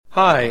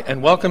Hi,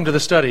 and welcome to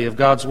the study of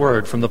God's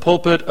Word from the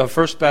pulpit of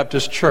First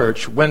Baptist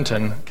Church,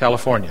 Winton,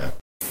 California.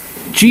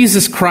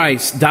 Jesus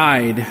Christ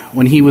died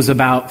when he was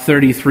about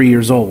 33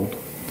 years old.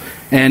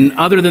 And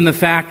other than the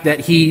fact that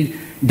he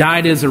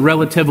died as a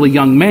relatively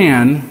young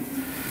man,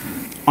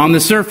 on the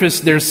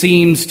surface there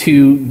seems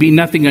to be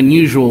nothing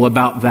unusual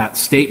about that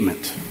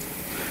statement.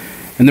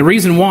 And the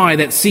reason why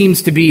that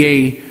seems to be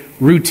a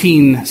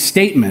routine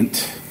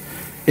statement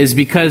is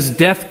because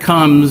death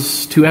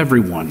comes to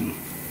everyone.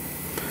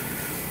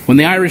 When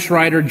the Irish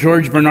writer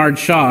George Bernard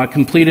Shaw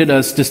completed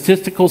a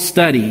statistical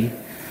study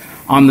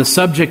on the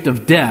subject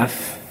of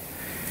death,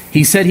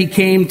 he said he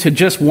came to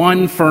just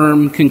one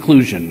firm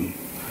conclusion.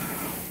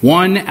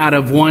 1 out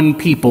of 1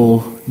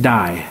 people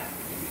die.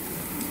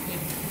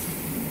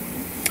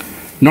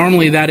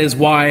 Normally that is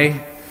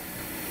why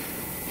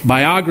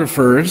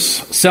biographers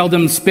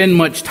seldom spend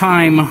much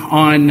time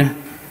on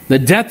the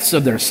deaths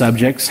of their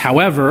subjects.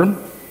 However,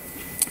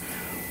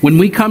 when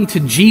we come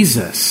to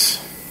Jesus,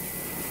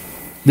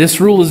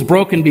 this rule is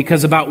broken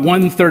because about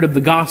 1/3 of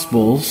the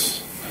Gospels,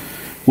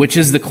 which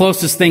is the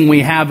closest thing we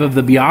have of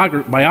the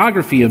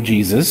biography of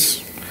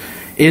Jesus,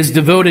 is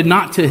devoted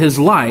not to his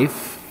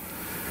life,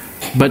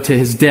 but to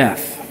his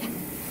death.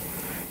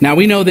 Now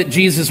we know that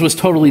Jesus was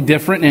totally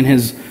different in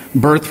his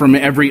birth from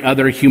every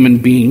other human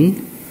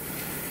being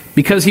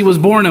because he was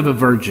born of a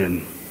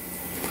virgin.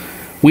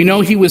 We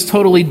know he was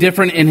totally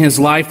different in his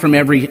life from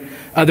every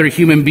other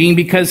human being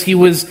because he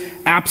was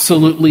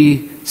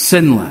absolutely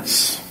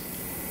sinless.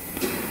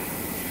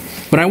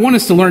 But I want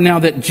us to learn now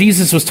that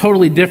Jesus was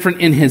totally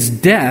different in his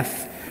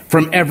death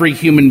from every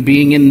human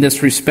being in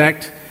this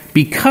respect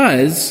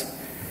because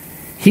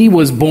he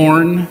was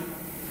born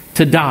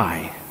to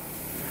die.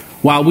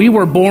 While we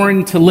were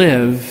born to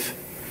live,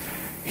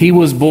 he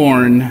was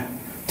born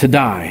to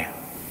die.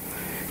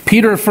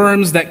 Peter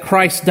affirms that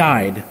Christ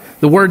died.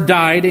 The word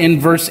died in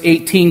verse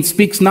 18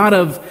 speaks not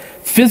of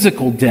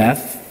physical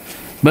death,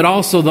 but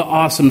also the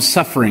awesome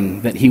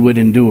suffering that he would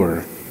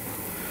endure.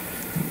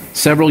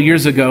 Several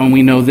years ago, and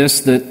we know this,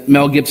 that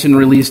Mel Gibson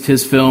released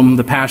his film,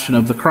 The Passion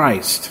of the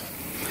Christ.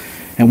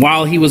 And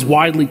while he was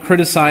widely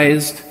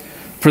criticized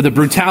for the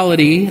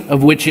brutality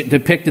of which it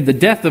depicted the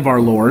death of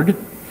our Lord,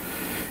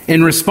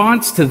 in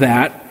response to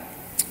that,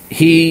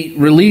 he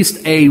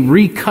released a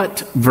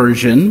recut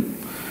version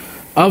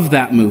of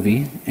that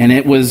movie, and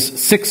it was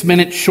 6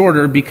 minutes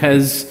shorter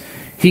because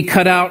he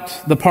cut out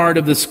the part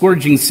of the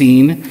scourging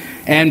scene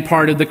and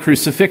part of the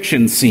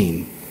crucifixion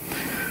scene.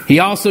 He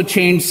also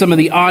changed some of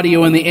the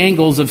audio and the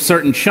angles of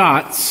certain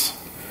shots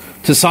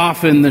to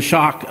soften the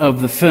shock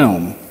of the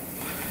film.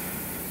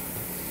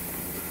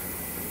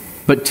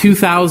 But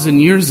 2,000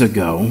 years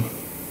ago,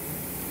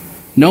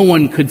 no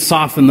one could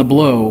soften the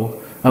blow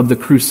of the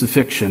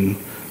crucifixion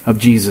of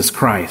Jesus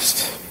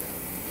Christ.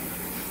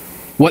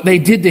 What they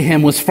did to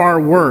him was far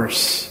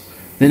worse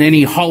than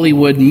any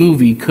Hollywood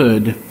movie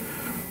could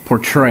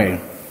portray.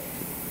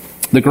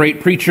 The great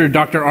preacher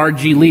Dr.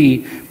 R.G.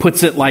 Lee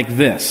puts it like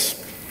this: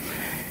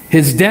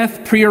 his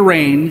death,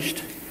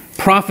 prearranged,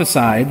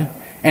 prophesied,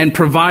 and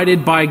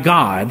provided by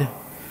God,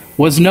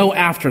 was no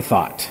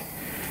afterthought.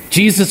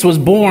 Jesus was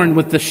born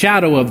with the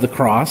shadow of the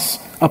cross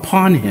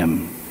upon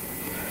him.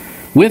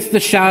 With the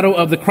shadow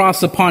of the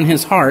cross upon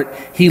his heart,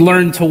 he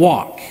learned to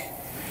walk.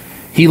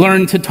 He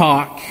learned to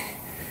talk.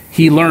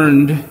 He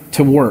learned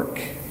to work.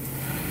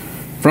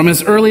 From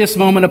his earliest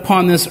moment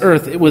upon this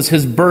earth, it was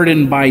his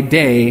burden by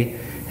day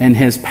and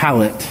his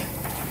pallet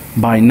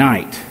by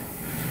night.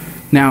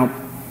 Now,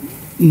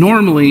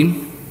 normally,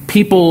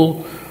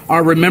 people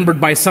are remembered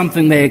by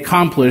something they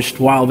accomplished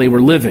while they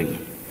were living.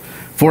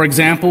 For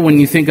example, when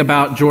you think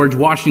about George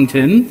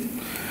Washington,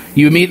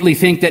 you immediately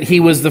think that he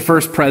was the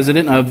first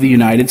president of the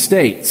United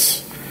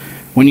States.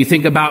 When you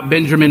think about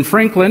Benjamin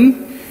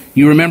Franklin,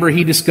 you remember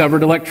he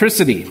discovered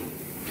electricity.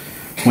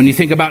 When you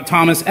think about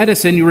Thomas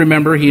Edison, you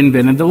remember he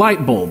invented the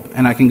light bulb,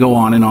 and I can go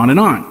on and on and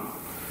on.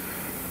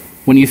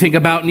 When you think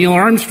about Neil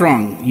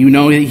Armstrong, you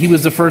know he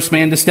was the first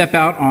man to step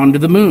out onto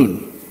the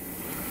moon.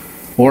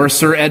 Or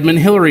Sir Edmund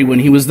Hillary when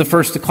he was the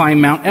first to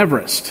climb Mount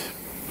Everest.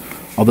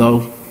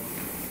 Although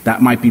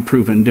that might be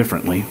proven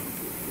differently.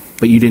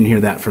 But you didn't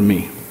hear that from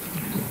me.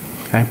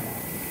 Okay?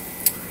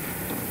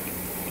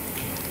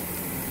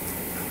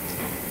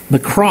 The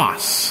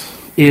cross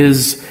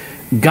is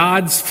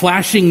God's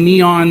flashing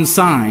neon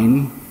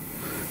sign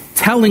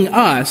telling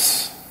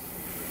us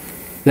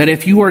that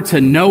if you are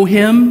to know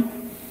him,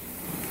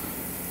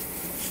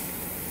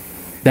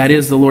 that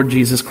is the Lord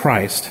Jesus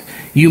Christ,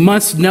 you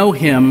must know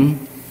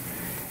him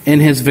in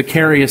his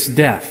vicarious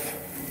death.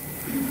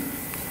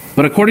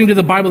 But according to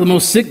the Bible, the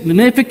most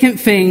significant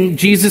thing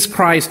Jesus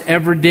Christ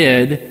ever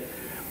did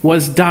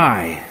was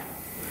die.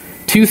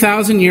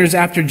 2,000 years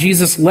after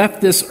Jesus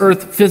left this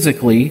earth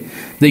physically,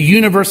 the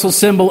universal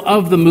symbol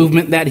of the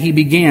movement that he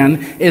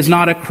began is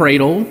not a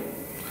cradle,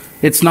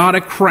 it's not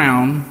a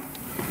crown,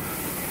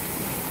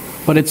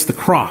 but it's the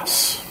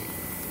cross.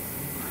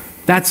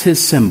 That's his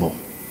symbol.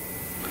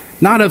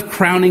 Not of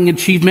crowning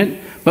achievement,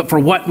 but for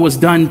what was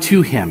done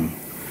to him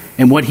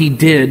and what he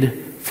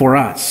did for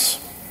us.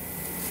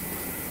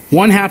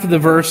 One half of the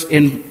verse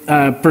in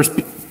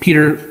 1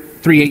 Peter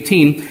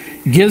 3:18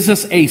 gives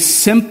us a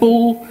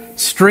simple,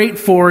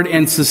 straightforward,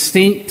 and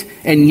succinct,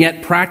 and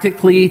yet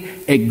practically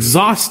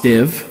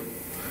exhaustive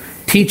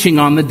teaching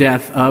on the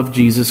death of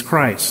Jesus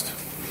Christ.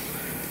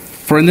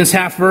 For in this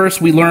half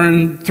verse, we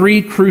learn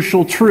three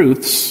crucial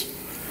truths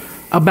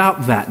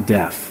about that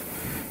death.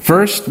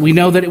 First, we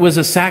know that it was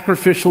a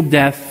sacrificial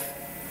death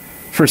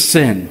for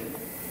sin.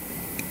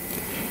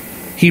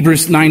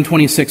 Hebrews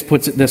 9:26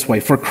 puts it this way: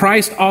 "For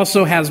Christ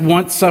also has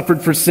once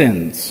suffered for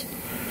sins."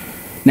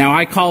 Now,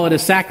 I call it a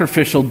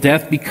sacrificial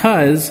death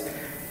because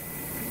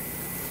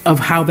of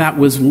how that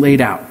was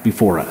laid out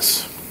before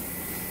us.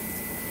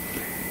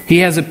 He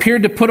has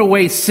appeared to put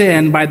away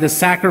sin by the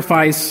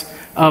sacrifice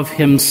of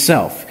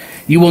himself.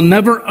 You will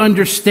never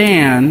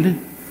understand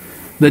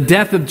the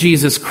death of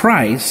Jesus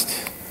Christ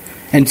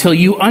until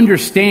you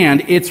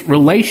understand its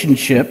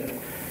relationship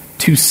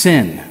to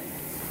sin.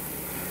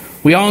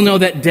 We all know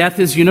that death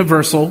is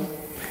universal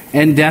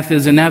and death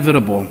is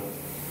inevitable.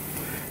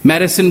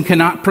 Medicine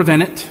cannot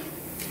prevent it.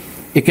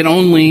 It can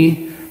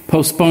only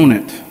postpone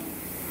it.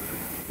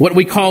 What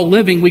we call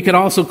living, we could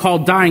also call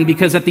dying,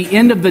 because at the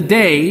end of the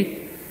day,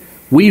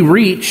 we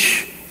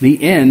reach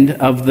the end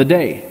of the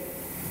day.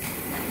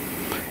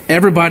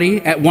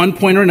 Everybody, at one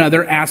point or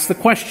another, asks the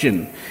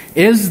question,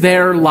 is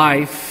there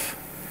life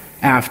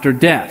after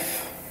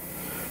death?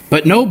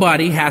 But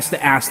nobody has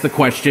to ask the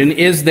question,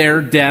 is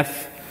there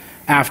death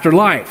after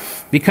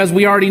life? Because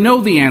we already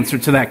know the answer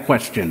to that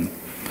question.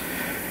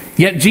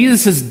 Yet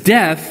Jesus'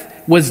 death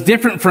was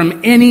different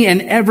from any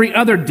and every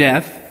other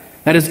death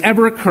that has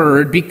ever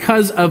occurred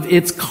because of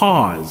its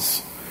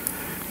cause.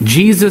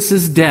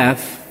 Jesus'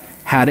 death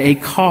had a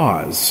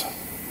cause.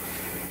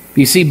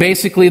 You see,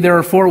 basically there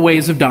are four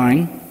ways of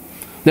dying.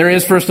 There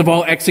is, first of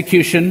all,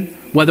 execution,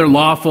 whether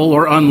lawful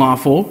or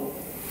unlawful.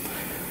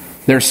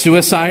 There's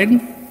suicide.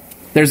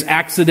 There's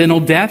accidental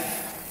death.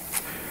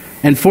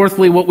 And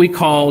fourthly, what we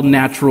call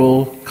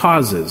natural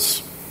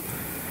causes.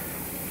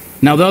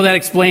 Now, though that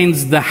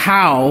explains the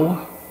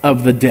how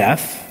of the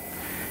death,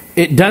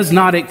 it does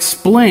not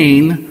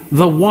explain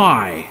the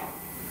why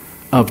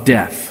of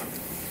death.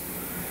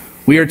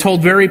 We are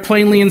told very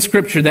plainly in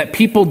Scripture that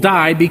people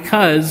die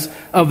because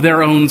of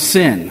their own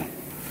sin.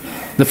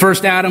 The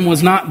first Adam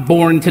was not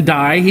born to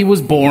die, he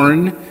was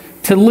born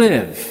to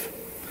live.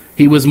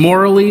 He was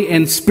morally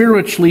and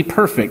spiritually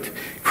perfect,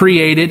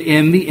 created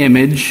in the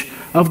image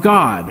of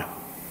God.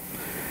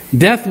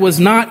 Death was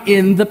not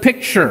in the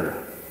picture.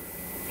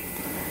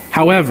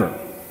 However,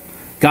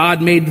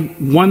 God made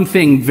one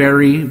thing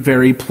very,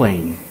 very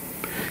plain.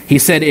 He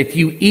said, if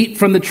you eat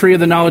from the tree of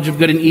the knowledge of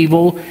good and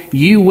evil,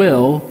 you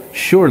will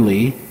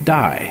surely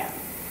die.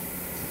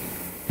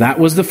 That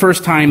was the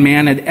first time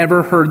man had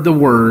ever heard the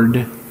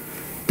word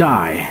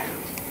die.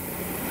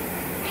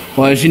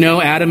 Well, as you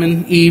know, Adam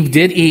and Eve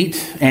did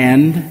eat,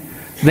 and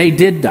they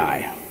did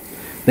die.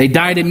 They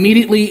died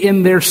immediately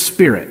in their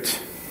spirit,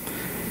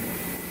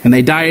 and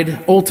they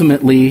died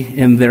ultimately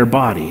in their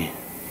body.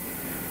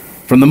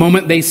 From the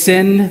moment they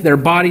sinned, their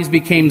bodies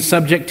became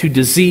subject to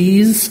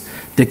disease,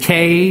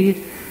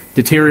 decay,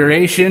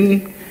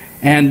 deterioration,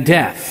 and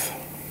death.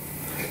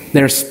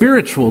 Their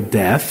spiritual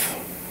death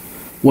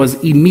was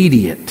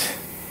immediate,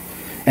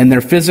 and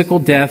their physical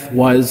death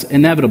was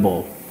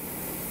inevitable.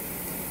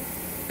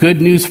 Good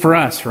news for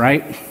us,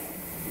 right?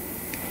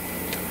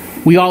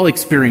 We all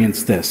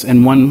experience this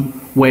in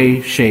one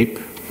way, shape,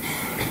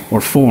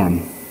 or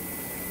form.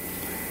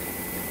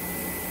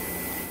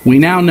 We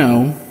now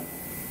know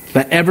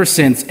that ever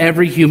since,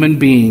 every human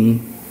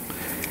being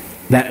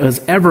that was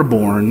ever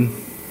born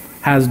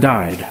has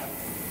died.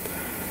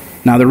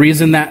 Now, the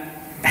reason that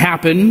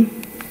happened,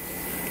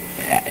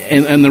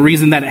 and the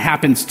reason that it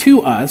happens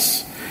to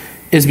us,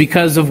 is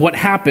because of what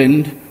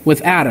happened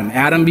with Adam.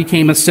 Adam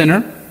became a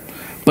sinner,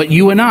 but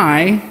you and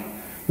I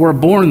were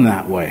born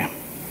that way.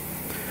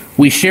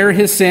 We share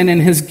his sin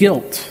and his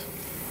guilt.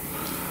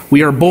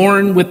 We are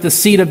born with the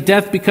seed of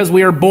death because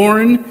we are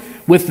born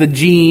with the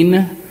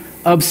gene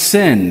of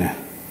sin.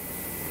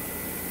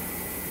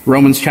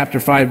 Romans chapter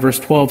 5 verse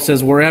 12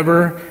 says,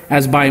 wherever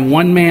as by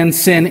one man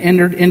sin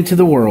entered into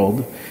the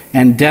world,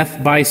 and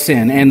death by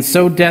sin, and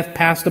so death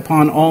passed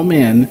upon all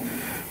men,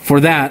 for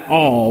that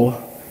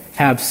all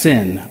have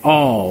sinned.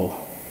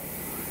 All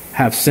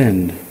have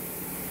sinned.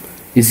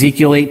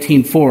 Ezekiel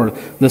 18:4,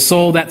 the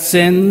soul that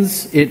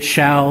sins, it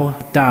shall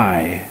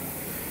die.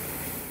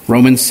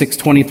 Romans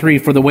 6:23,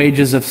 for the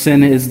wages of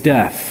sin is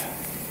death.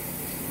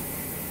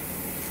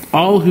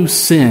 All who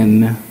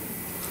sin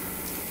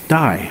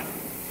die.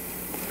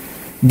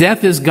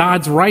 Death is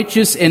God's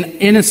righteous and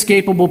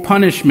inescapable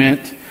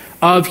punishment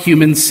of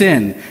human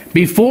sin.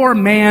 Before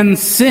man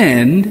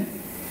sinned,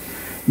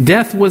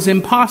 death was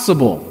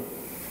impossible.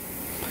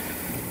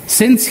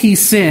 Since he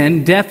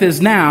sinned, death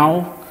is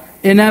now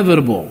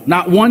inevitable.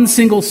 Not one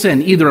single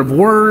sin, either of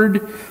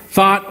word,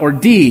 thought, or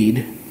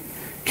deed,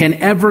 can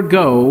ever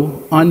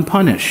go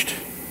unpunished.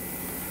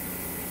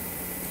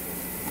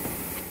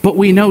 But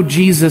we know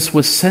Jesus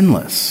was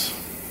sinless.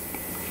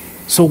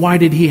 So why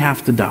did he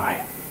have to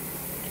die?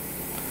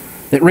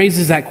 that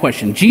raises that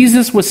question.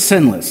 Jesus was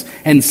sinless,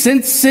 and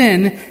since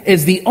sin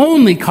is the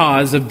only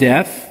cause of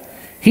death,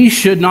 he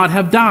should not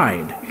have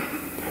died.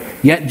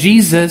 Yet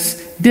Jesus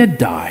did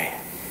die.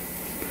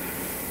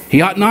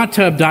 He ought not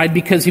to have died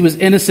because he was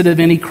innocent of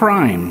any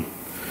crime.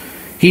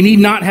 He need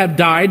not have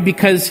died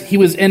because he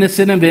was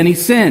innocent of any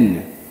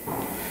sin.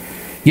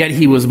 Yet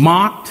he was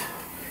mocked,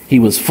 he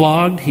was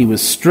flogged, he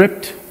was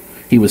stripped,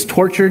 he was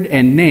tortured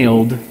and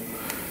nailed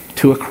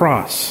to a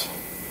cross.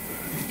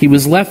 He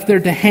was left there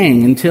to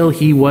hang until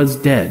he was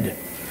dead.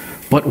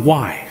 But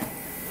why?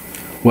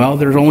 Well,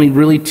 there's only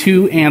really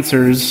two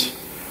answers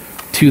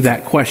to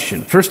that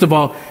question. First of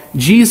all,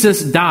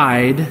 Jesus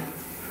died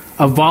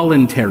a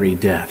voluntary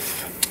death.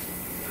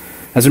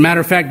 As a matter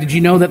of fact, did you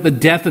know that the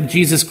death of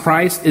Jesus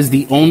Christ is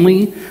the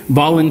only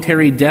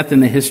voluntary death in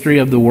the history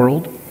of the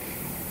world?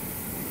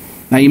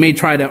 Now, you may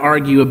try to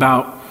argue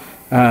about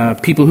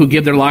people who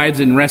give their lives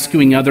in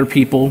rescuing other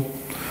people,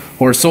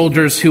 or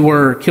soldiers who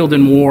were killed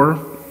in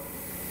war,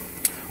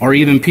 or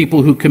even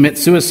people who commit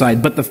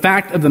suicide. But the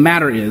fact of the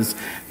matter is,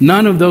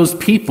 none of those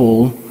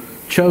people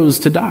chose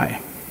to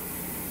die.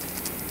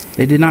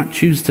 They did not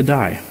choose to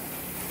die.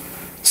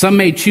 Some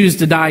may choose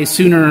to die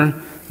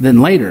sooner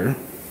than later.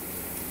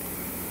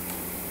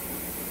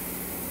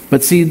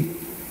 But see,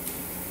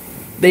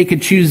 they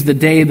could choose the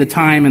day, the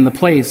time, and the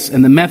place,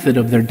 and the method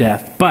of their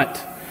death.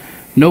 But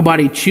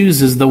nobody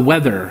chooses the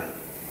weather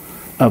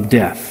of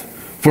death.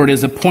 For it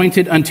is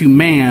appointed unto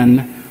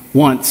man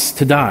once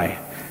to die.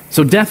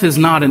 So death is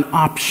not an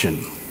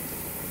option,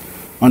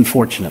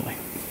 unfortunately.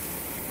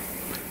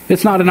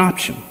 It's not an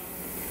option.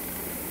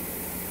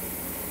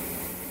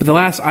 But the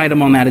last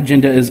item on that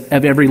agenda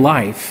of every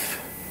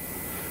life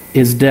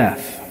is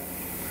death.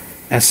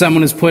 As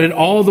someone has put it,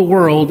 all the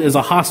world is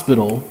a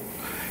hospital,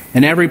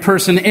 and every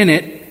person in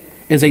it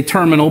is a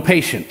terminal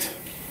patient.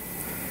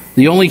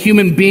 The only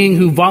human being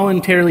who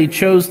voluntarily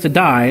chose to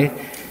die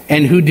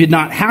and who did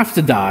not have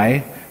to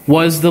die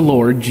was the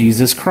Lord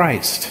Jesus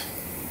Christ.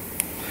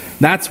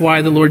 That's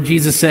why the Lord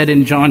Jesus said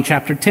in John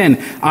chapter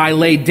 10, I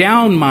lay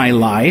down my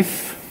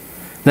life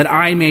that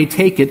I may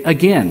take it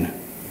again.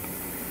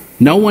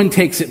 No one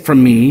takes it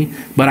from me,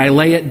 but I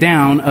lay it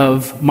down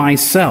of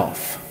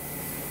myself.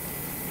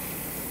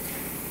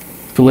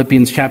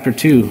 Philippians chapter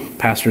 2,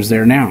 pastor's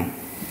there now.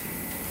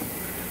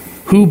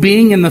 Who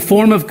being in the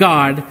form of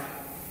God,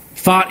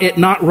 thought it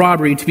not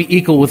robbery to be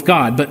equal with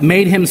God, but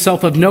made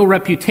himself of no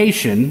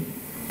reputation,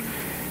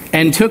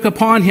 and took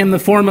upon him the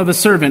form of a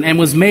servant, and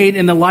was made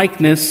in the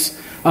likeness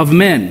of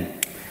men.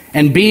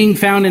 And being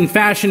found in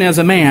fashion as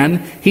a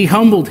man, he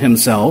humbled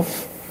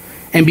himself,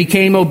 and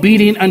became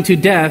obedient unto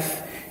death,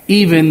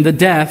 even the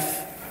death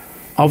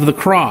of the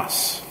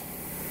cross.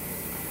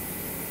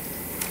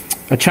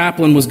 A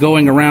chaplain was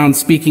going around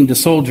speaking to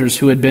soldiers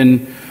who had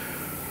been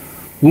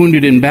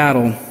wounded in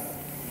battle,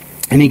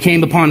 and he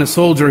came upon a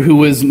soldier who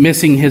was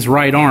missing his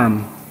right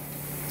arm.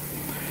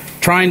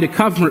 Trying to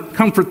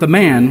comfort the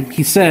man,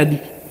 he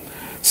said,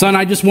 Son,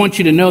 I just want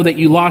you to know that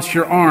you lost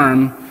your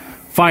arm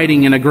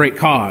fighting in a great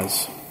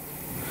cause.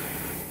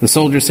 The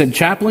soldier said,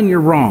 Chaplain,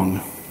 you're wrong.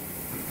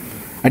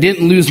 I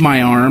didn't lose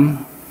my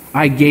arm,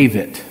 I gave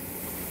it.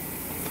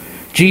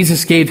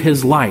 Jesus gave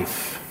his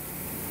life.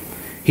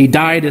 He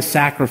died a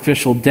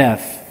sacrificial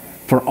death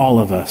for all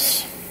of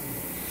us.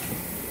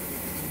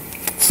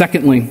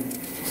 Secondly,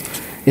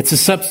 it's a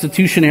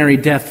substitutionary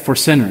death for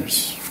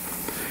sinners.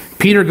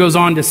 Peter goes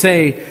on to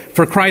say,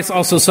 For Christ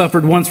also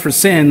suffered once for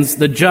sins,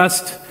 the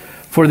just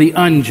for the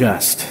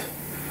unjust.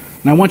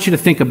 And I want you to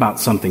think about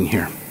something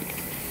here,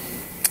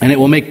 and it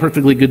will make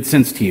perfectly good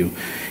sense to you.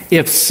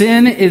 If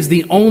sin is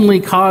the only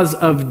cause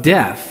of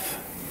death,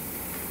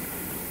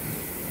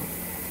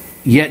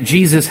 yet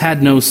Jesus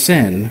had no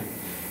sin,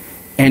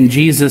 and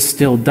Jesus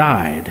still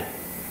died,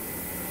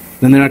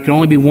 then there can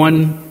only be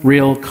one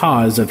real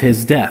cause of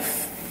his death.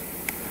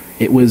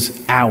 It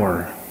was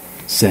our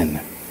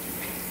sin.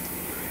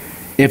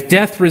 If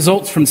death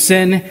results from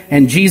sin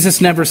and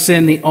Jesus never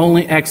sinned, the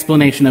only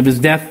explanation of his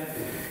death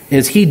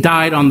is he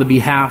died on the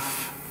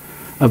behalf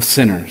of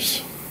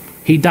sinners.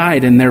 He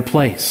died in their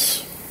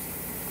place.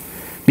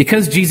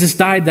 Because Jesus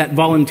died that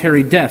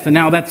voluntary death. And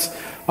now that's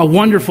a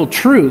wonderful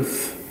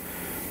truth,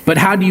 but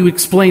how do you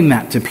explain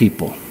that to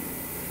people?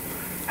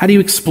 How do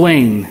you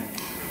explain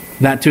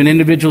that to an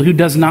individual who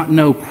does not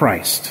know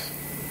Christ?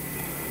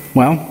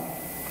 Well,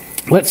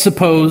 let's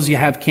suppose you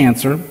have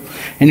cancer,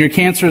 and your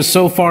cancer is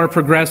so far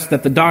progressed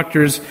that the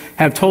doctors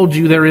have told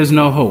you there is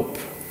no hope.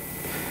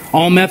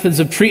 All methods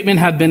of treatment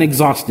have been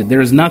exhausted. There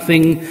is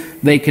nothing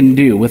they can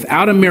do.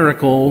 Without a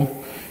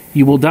miracle,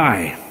 you will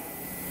die.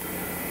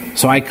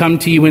 So I come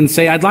to you and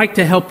say, I'd like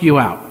to help you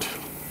out.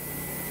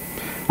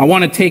 I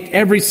want to take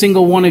every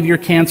single one of your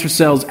cancer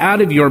cells out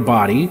of your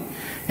body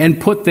and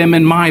put them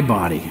in my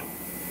body.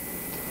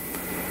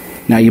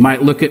 Now, you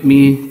might look at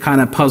me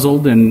kind of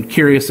puzzled and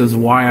curious as to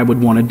why I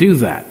would want to do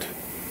that.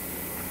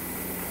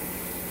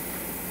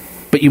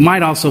 But you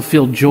might also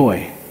feel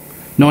joy,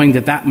 knowing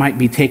that that might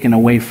be taken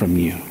away from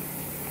you,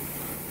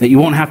 that you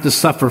won't have to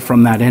suffer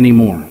from that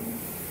anymore.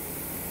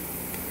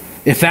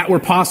 If that were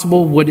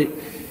possible, would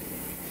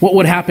what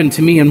would happen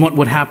to me and what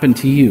would happen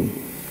to you?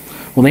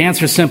 Well, the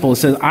answer is simple. It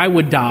says, I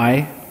would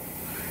die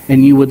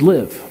and you would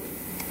live.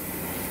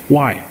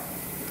 Why?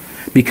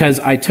 Because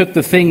I took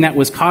the thing that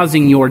was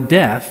causing your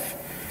death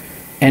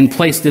and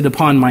placed it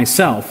upon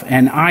myself,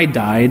 and I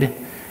died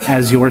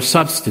as your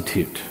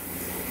substitute.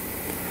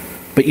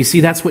 But you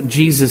see, that's what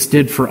Jesus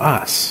did for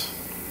us.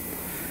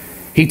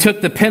 He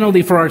took the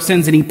penalty for our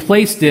sins and he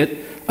placed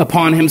it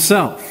upon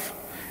himself.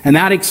 And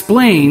that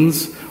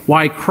explains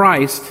why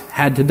Christ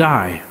had to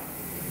die.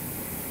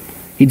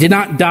 He did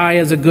not die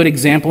as a good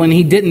example, and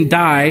he didn't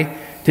die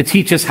to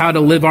teach us how to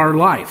live our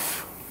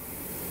life.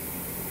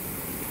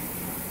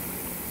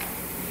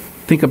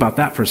 Think about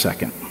that for a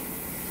second.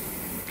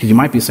 Because you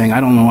might be saying, I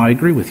don't know, I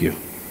agree with you.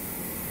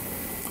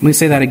 Let me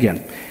say that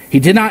again. He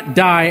did not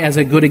die as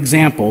a good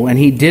example, and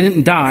he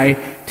didn't die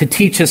to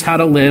teach us how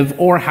to live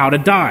or how to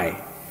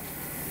die.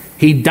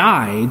 He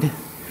died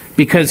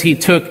because he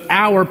took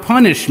our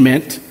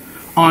punishment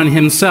on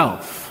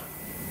himself.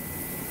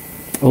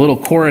 A little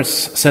chorus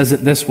says it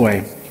this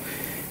way.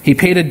 He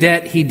paid a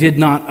debt he did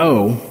not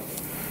owe.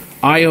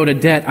 I owed a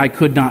debt I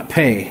could not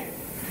pay.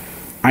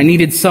 I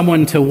needed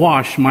someone to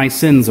wash my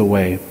sins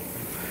away.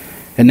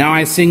 And now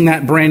I sing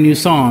that brand new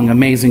song,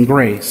 Amazing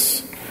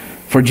Grace.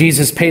 For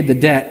Jesus paid the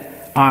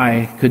debt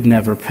I could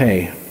never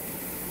pay.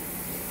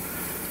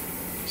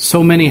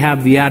 So many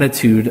have the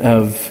attitude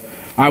of,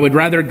 I would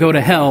rather go to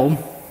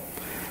hell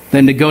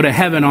than to go to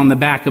heaven on the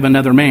back of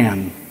another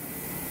man.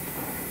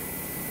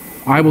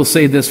 I will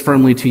say this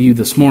firmly to you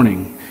this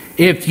morning.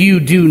 If you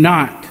do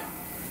not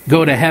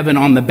go to heaven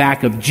on the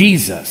back of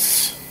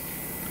Jesus,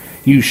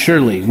 you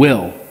surely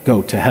will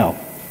go to hell.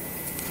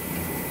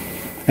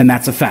 And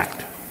that's a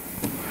fact.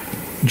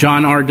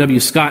 John R.W.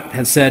 Scott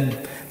has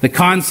said, the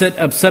concept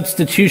of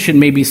substitution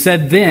may be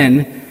said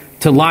then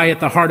to lie at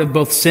the heart of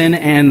both sin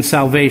and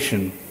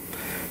salvation.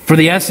 For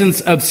the essence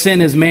of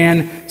sin is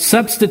man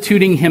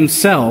substituting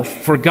himself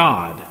for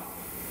God,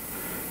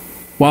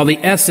 while the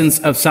essence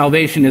of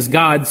salvation is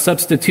God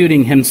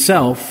substituting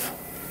himself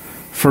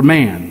for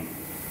man.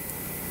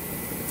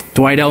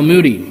 Dwight L.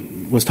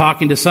 Moody was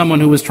talking to someone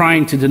who was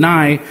trying to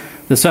deny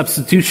the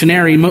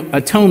substitutionary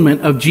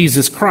atonement of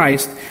Jesus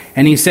Christ,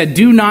 and he said,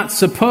 do not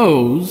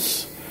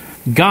suppose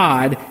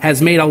God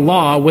has made a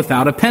law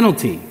without a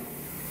penalty.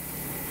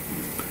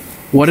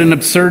 What an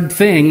absurd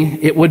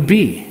thing it would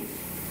be.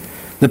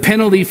 The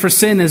penalty for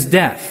sin is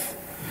death.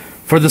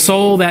 For the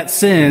soul that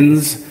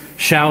sins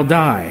shall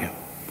die.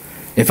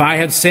 If I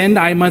have sinned,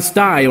 I must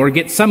die or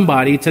get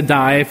somebody to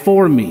die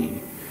for me.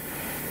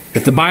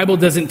 If the Bible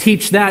doesn't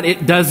teach that,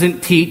 it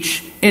doesn't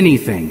teach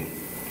anything.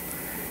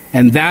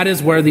 And that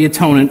is where the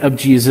atonement of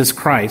Jesus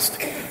Christ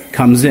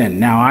comes in.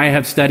 Now, I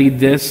have studied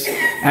this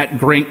at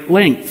great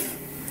length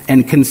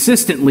and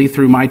consistently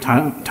through my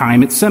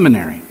time at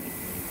seminary.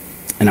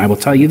 And I will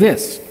tell you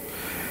this.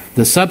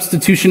 The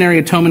substitutionary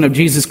atonement of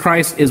Jesus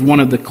Christ is one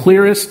of the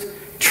clearest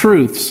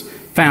truths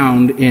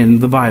found in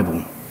the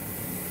Bible.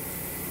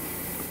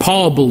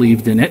 Paul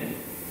believed in it.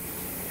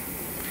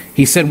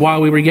 He said,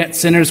 while we were yet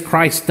sinners,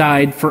 Christ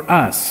died for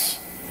us.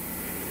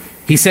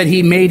 He said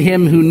he made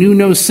him who knew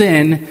no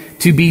sin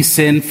to be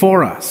sin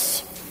for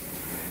us,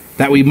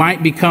 that we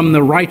might become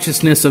the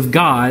righteousness of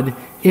God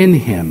in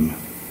him.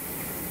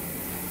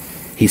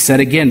 He said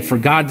again, for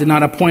God did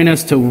not appoint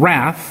us to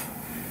wrath,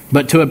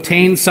 but to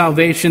obtain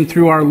salvation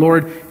through our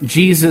Lord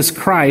Jesus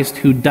Christ,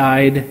 who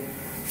died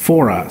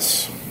for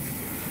us.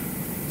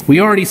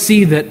 We already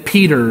see that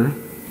Peter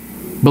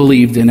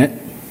believed in it.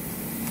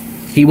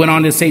 He went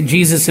on to say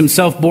Jesus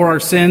himself bore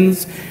our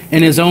sins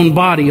in his own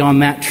body on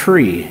that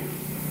tree.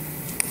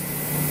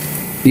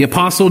 The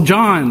Apostle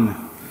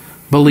John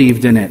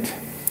believed in it.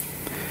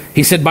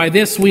 He said, by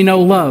this we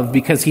know love,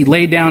 because he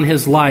laid down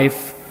his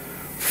life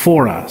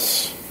for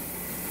us.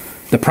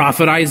 The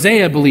prophet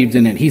Isaiah believed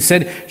in it. He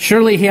said,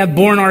 surely he hath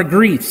borne our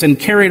griefs and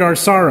carried our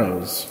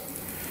sorrows.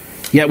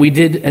 Yet we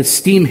did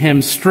esteem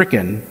him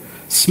stricken,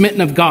 smitten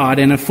of God,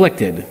 and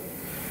afflicted.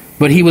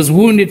 But he was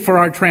wounded for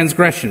our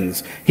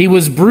transgressions. He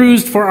was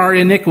bruised for our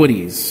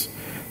iniquities.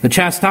 The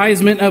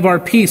chastisement of our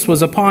peace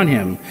was upon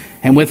him,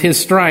 and with his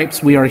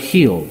stripes we are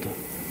healed.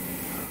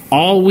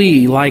 All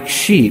we, like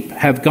sheep,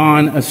 have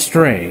gone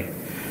astray.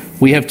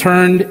 We have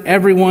turned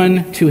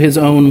everyone to his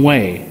own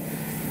way.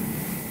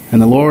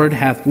 And the Lord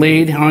hath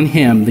laid on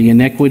him the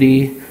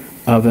iniquity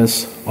of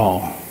us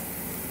all.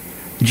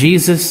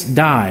 Jesus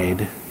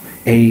died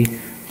a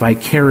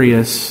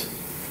vicarious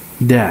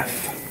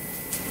death.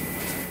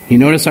 You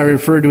notice I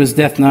refer to his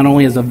death not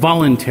only as a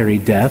voluntary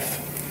death,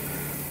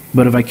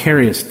 but a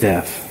vicarious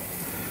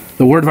death.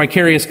 The word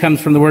vicarious comes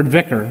from the word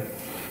vicar,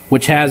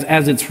 which has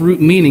as its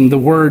root meaning the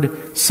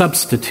word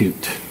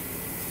substitute.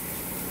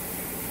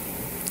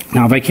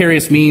 Now,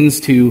 vicarious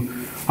means to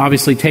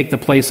obviously take the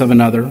place of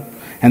another,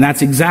 and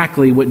that's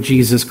exactly what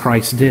Jesus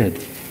Christ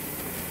did.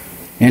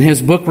 In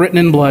his book, Written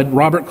in Blood,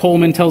 Robert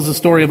Coleman tells the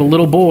story of a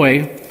little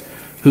boy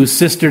whose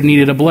sister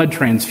needed a blood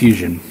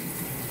transfusion.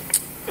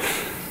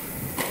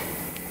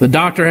 The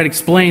doctor had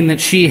explained that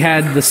she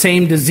had the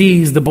same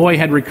disease the boy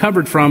had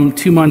recovered from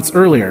 2 months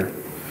earlier.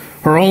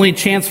 Her only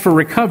chance for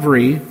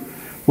recovery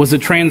was a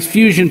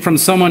transfusion from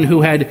someone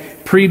who had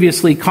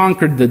previously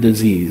conquered the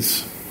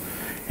disease.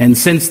 And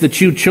since the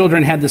two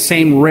children had the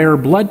same rare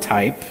blood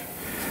type,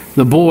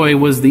 the boy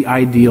was the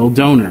ideal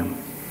donor.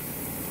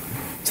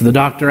 So the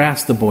doctor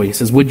asked the boy, he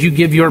says, "Would you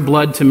give your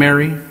blood to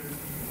Mary?"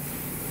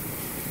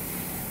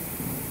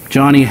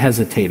 Johnny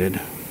hesitated.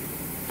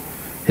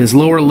 His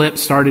lower lip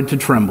started to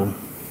tremble.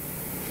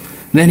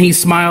 Then he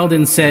smiled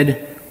and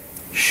said,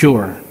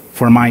 "Sure,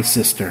 for my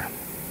sister."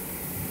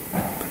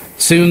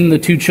 Soon the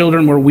two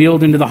children were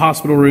wheeled into the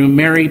hospital room,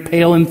 Mary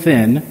pale and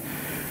thin,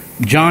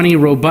 Johnny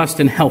robust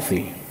and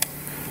healthy.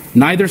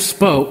 Neither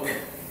spoke,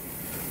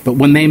 but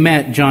when they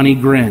met, Johnny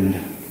grinned.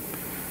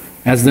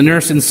 As the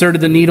nurse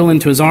inserted the needle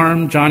into his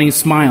arm, Johnny's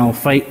smile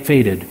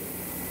faded.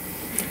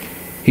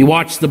 He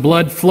watched the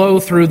blood flow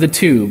through the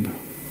tube,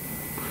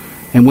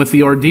 and with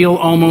the ordeal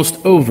almost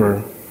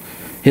over,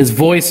 his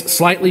voice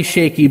slightly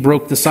shaky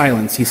broke the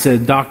silence. He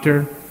said,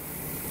 "Doctor,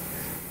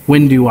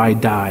 when do I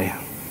die?"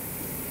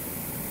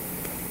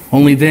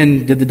 Only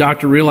then did the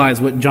doctor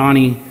realize what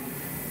Johnny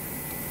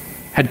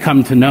had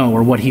come to know,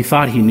 or what he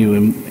thought he knew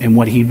and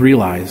what he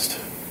realized.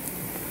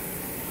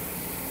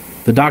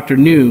 The doctor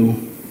knew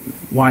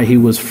why he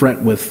was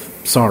fraught with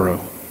sorrow.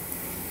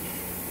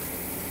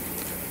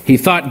 He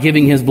thought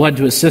giving his blood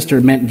to his sister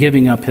meant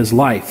giving up his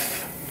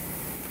life.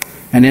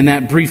 And in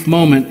that brief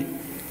moment,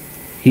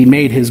 he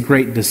made his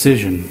great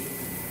decision.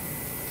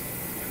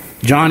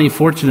 Johnny,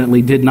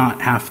 fortunately, did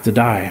not have to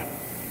die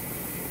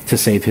to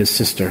save his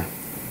sister.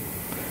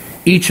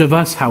 Each of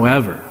us,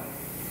 however,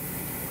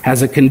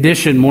 has a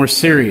condition more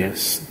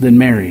serious than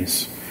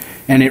Mary's,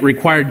 and it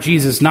required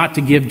Jesus not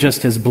to give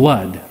just his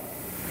blood,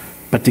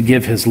 but to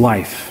give his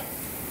life.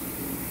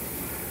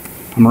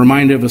 I'm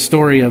reminded of a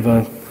story of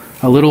a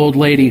little old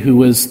lady who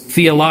was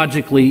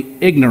theologically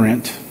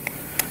ignorant,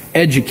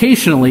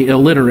 educationally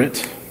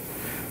illiterate,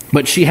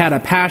 but she had a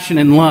passion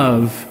and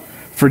love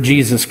for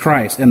Jesus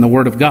Christ and the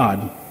Word of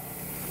God.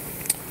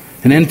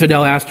 An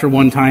infidel asked her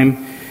one time,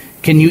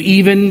 "Can you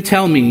even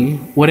tell me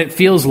what it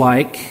feels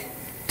like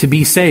to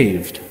be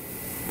saved?"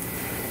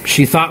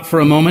 She thought for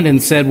a moment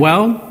and said,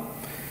 "Well,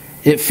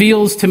 it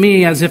feels to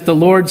me as if the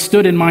Lord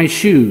stood in my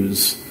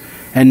shoes,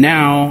 and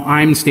now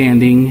I'm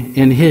standing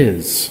in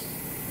his."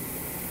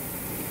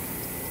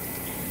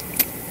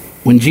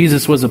 When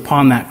Jesus was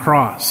upon that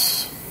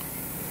cross,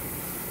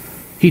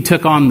 he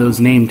took on those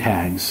name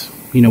tags.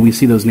 You know, we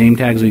see those name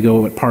tags, we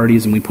go at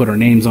parties and we put our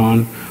names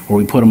on, or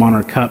we put them on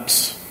our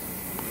cups,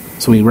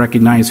 so we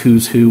recognize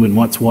who's who and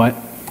what's what.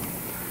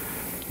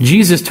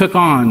 Jesus took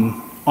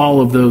on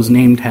all of those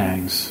name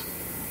tags.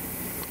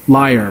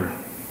 Liar,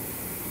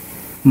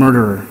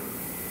 murderer,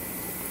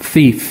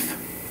 thief,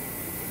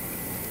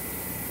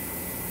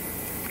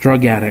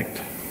 drug addict.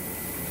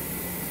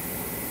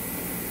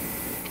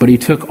 But he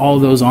took all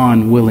those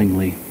on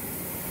willingly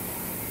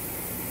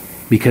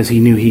because he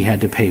knew he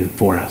had to pay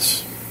for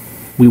us.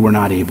 We were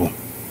not able.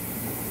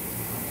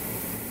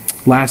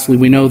 Lastly,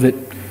 we know that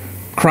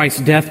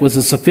Christ's death was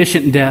a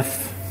sufficient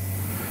death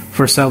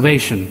for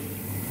salvation.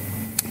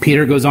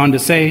 Peter goes on to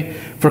say,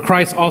 "For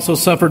Christ also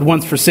suffered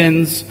once for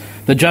sins,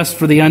 the just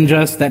for the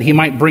unjust, that he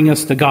might bring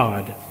us to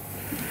God."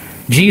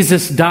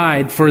 Jesus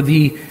died for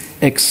the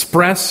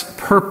express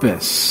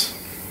purpose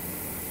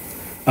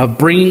of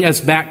bringing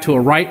us back to a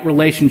right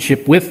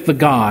relationship with the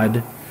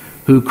God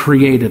who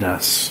created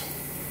us.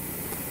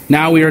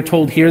 Now we are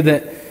told here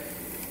that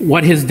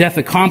what his death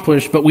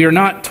accomplished, but we are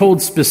not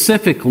told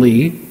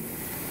specifically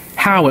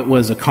how it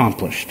was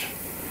accomplished.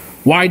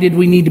 Why did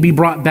we need to be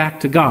brought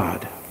back to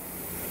God?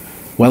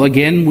 Well,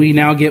 again, we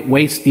now get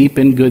waist deep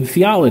in good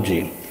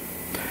theology.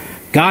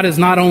 God is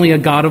not only a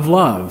God of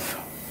love,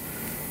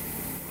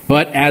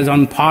 but as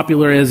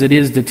unpopular as it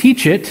is to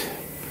teach it,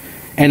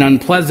 and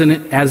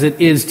unpleasant as it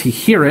is to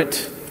hear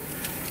it,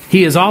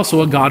 he is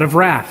also a God of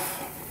wrath.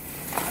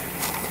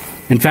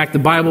 In fact, the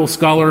Bible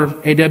scholar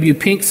A.W.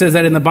 Pink says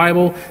that in the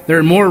Bible, there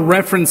are more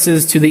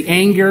references to the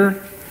anger,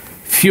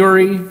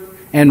 fury,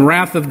 and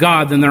wrath of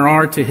God than there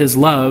are to his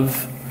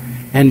love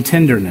and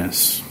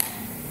tenderness.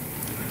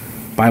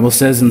 The Bible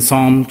says in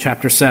Psalm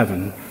chapter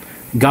 7,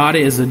 God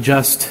is a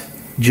just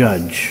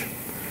judge,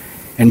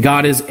 and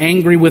God is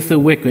angry with the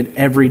wicked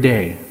every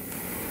day.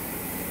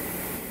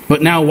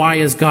 But now, why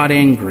is God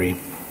angry?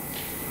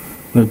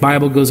 The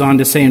Bible goes on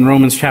to say in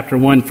Romans chapter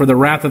 1, "For the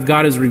wrath of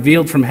God is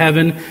revealed from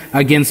heaven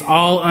against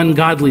all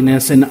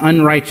ungodliness and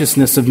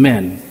unrighteousness of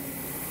men."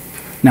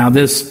 Now,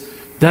 this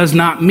does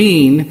not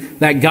mean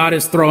that God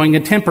is throwing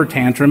a temper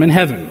tantrum in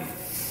heaven.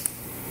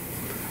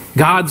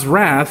 God's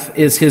wrath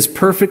is his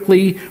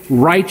perfectly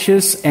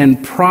righteous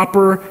and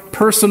proper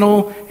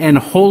personal and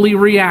holy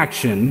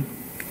reaction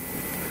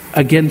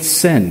against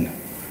sin.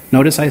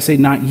 Notice I say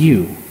not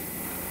you,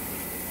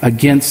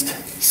 against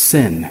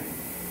sin.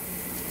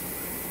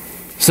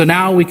 So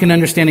now we can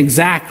understand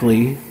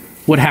exactly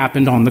what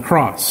happened on the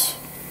cross.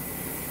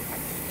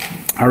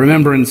 I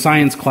remember in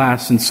science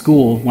class in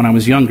school when I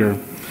was younger,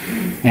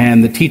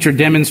 and the teacher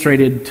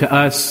demonstrated to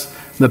us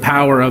the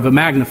power of a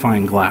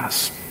magnifying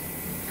glass.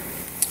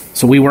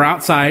 So we were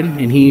outside,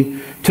 and he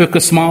took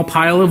a small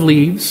pile of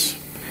leaves,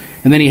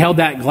 and then he held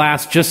that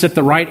glass just at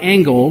the right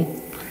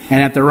angle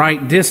and at the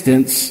right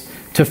distance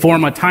to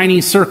form a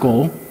tiny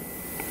circle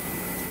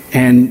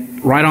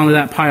and right onto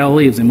that pile of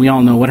leaves, and we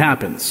all know what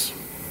happens.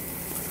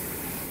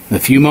 In a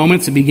few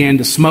moments it began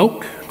to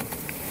smoke,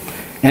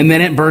 and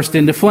then it burst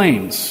into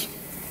flames.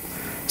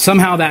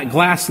 Somehow that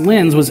glass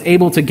lens was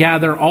able to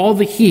gather all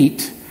the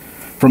heat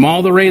from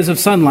all the rays of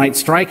sunlight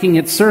striking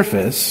its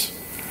surface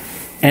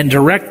and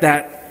direct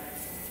that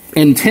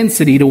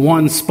intensity to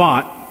one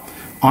spot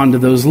onto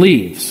those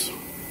leaves.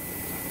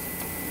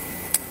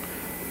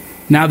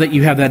 Now that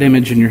you have that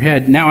image in your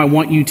head, now I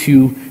want you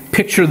to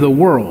picture the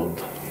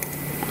world.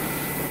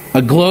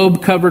 A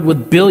globe covered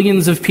with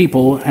billions of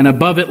people, and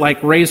above it,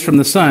 like rays from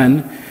the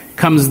sun,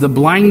 comes the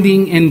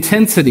blinding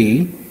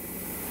intensity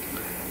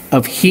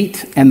of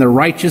heat and the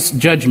righteous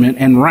judgment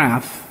and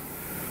wrath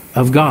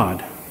of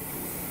God.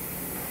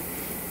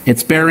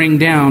 It's bearing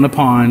down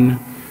upon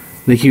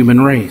the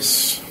human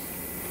race.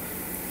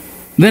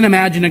 Then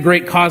imagine a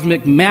great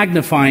cosmic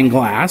magnifying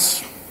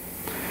glass,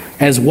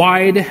 as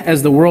wide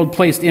as the world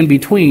placed in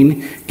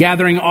between,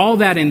 gathering all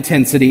that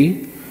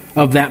intensity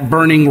of that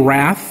burning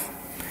wrath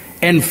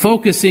and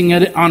focusing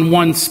it on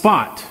one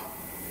spot.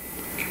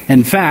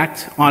 In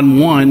fact, on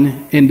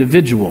one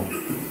individual.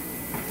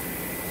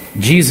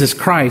 Jesus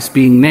Christ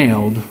being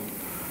nailed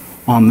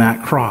on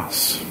that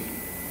cross.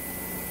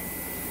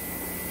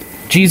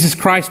 Jesus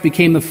Christ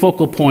became the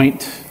focal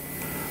point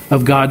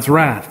of God's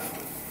wrath.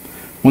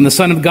 When the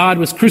Son of God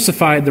was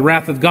crucified, the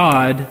wrath of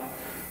God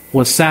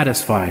was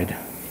satisfied.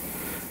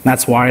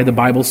 That's why the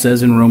Bible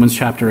says in Romans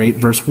chapter 8,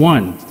 verse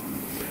 1,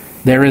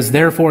 "There is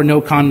therefore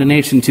no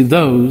condemnation to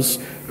those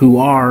who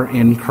are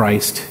in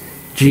Christ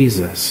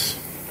Jesus."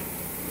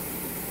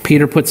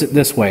 Peter puts it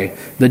this way,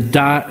 the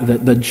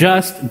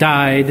just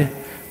died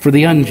for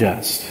the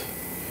unjust.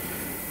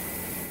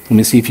 Let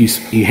me see if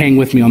you hang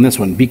with me on this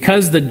one.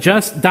 Because the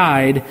just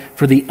died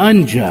for the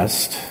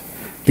unjust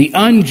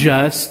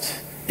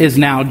is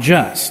now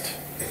just.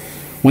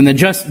 When the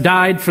just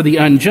died for the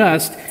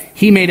unjust,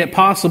 he made it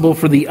possible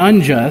for the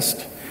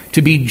unjust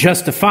to be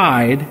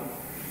justified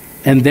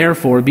and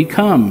therefore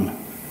become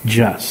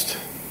just.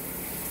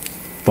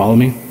 Follow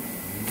me?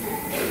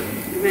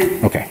 Amen.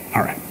 Okay,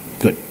 all right,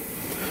 good.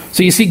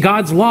 So you see,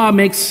 God's law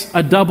makes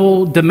a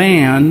double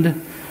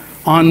demand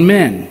on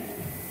men.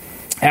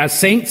 As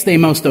saints, they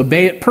must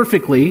obey it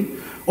perfectly,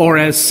 or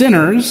as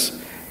sinners,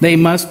 they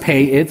must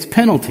pay its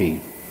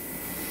penalty.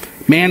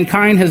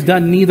 Mankind has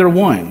done neither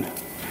one,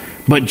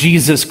 but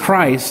Jesus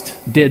Christ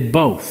did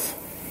both.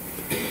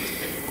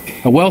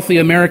 A wealthy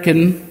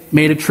American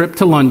made a trip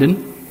to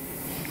London.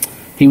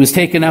 He was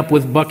taken up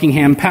with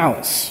Buckingham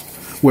Palace,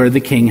 where the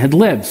king had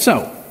lived.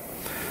 So,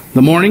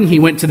 the morning he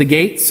went to the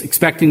gates,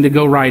 expecting to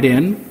go right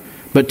in,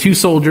 but two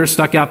soldiers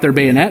stuck out their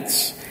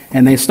bayonets,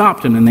 and they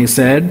stopped him, and they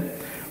said,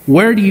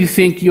 "Where do you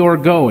think you're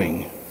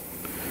going?"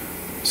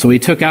 So he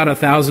took out a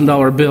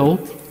 $1,000 bill,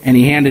 and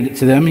he handed it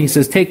to them. He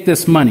says, "Take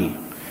this money.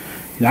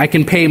 I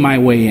can pay my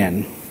way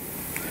in."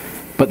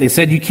 But they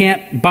said, "You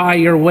can't buy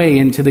your way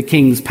into the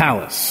king's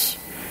palace.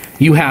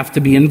 You have to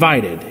be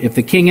invited. If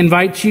the king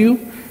invites you,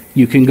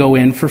 you can go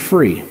in for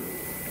free."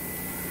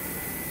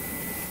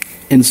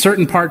 In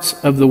certain parts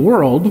of the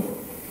world,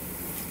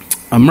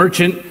 a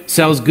merchant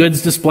sells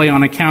goods displayed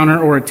on a counter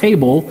or a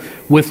table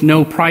with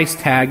no price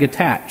tag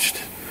attached.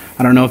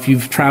 I don't know if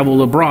you've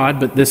traveled abroad,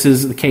 but this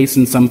is the case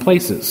in some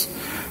places.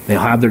 They'll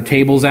have their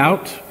tables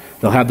out,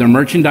 they'll have their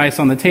merchandise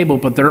on the table,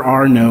 but there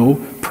are no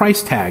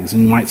price tags.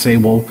 And you might say,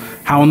 well,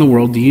 how in the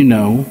world do you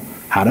know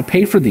how to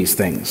pay for these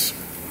things?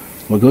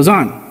 What goes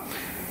on?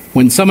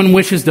 When someone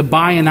wishes to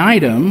buy an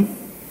item,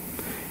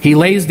 he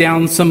lays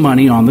down some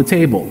money on the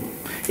table.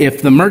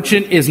 If the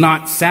merchant is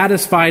not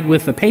satisfied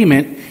with the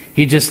payment,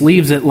 he just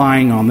leaves it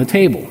lying on the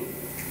table.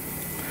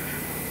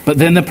 But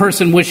then the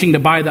person wishing to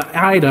buy the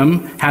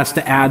item has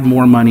to add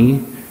more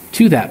money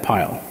to that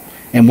pile.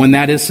 And when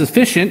that is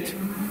sufficient,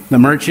 the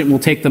merchant will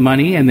take the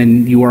money, and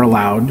then you are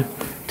allowed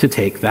to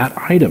take that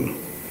item.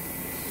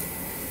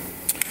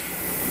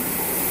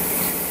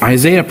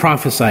 Isaiah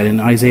prophesied in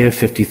Isaiah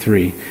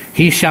 53,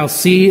 "He shall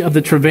see of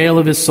the travail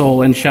of his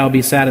soul and shall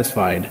be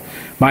satisfied.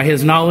 By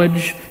his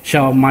knowledge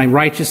shall my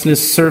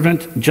righteousness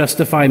servant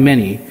justify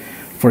many,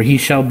 for he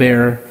shall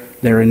bear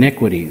their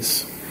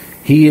iniquities."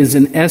 He is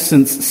in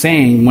essence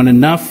saying, when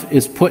enough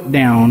is put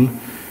down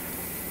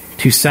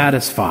to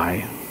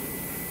satisfy,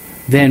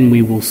 then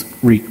we will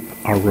reap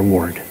our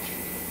reward.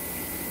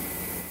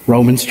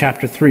 Romans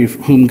chapter 3,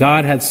 "Whom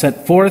God had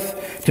set forth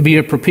to be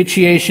a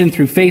propitiation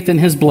through faith in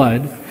his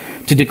blood,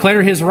 to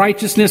declare his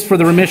righteousness for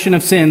the remission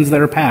of sins that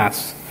are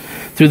past,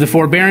 through the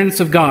forbearance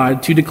of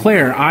God, to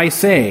declare, I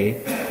say,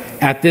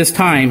 at this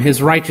time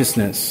his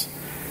righteousness,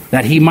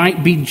 that he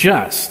might be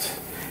just,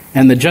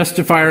 and the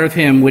justifier of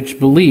him which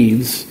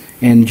believes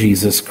in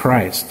Jesus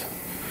Christ."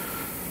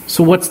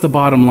 So what's the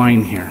bottom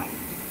line here?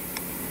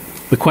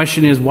 The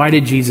question is, why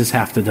did Jesus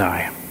have to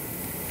die?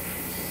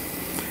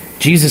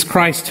 Jesus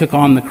Christ took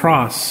on the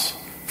cross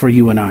for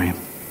you and I.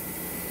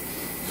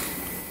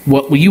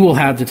 What you will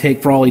have to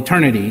take for all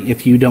eternity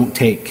if you don't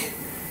take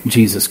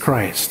Jesus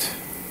Christ.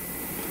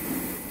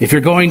 If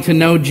you're going to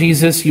know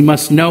Jesus, you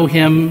must know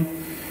him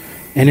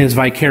and his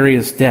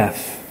vicarious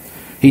death.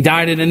 He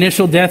died an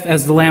initial death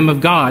as the Lamb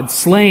of God,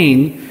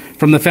 slain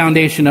from the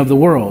foundation of the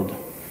world.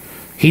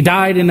 He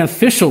died an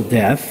official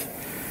death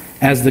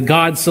as the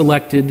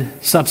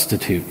God-selected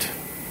substitute.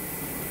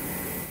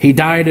 He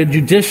died a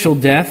judicial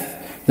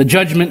death, the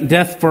judgment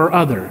death for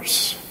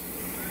others.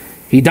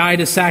 He died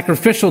a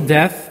sacrificial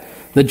death,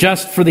 the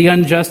just for the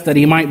unjust, that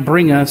he might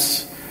bring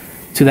us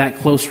to that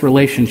close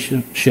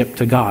relationship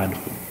to God.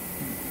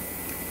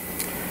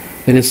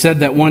 It is said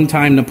that one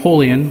time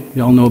Napoleon,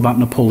 you all know about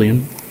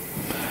Napoleon,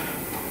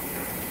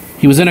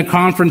 he was in a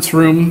conference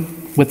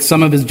room with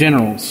some of his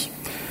generals.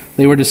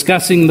 They were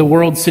discussing the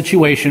world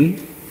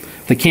situation,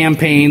 the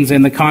campaigns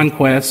and the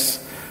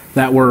conquests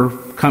that were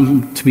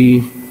come to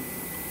be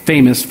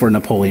famous for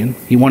Napoleon.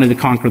 He wanted to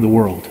conquer the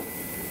world.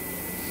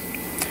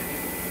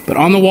 But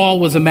on the wall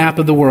was a map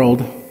of the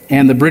world,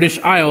 and the British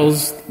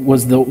Isles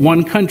was the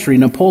one country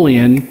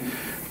Napoleon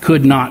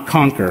could not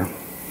conquer,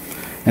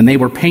 and they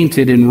were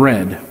painted in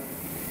red.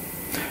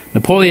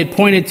 Napoleon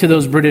pointed to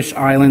those British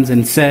islands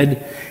and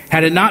said,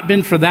 "Had it not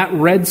been for that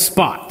red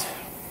spot,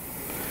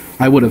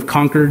 I would have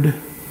conquered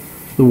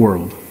the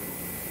world."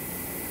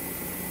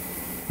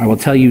 I will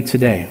tell you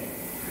today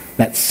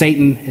that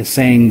Satan is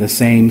saying the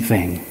same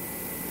thing.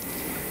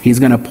 He's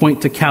going to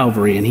point to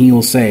Calvary and he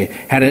will say,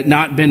 "Had it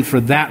not been for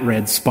that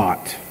red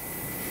spot,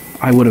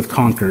 I would have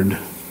conquered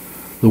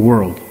the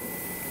world."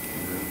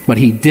 But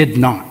he did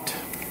not.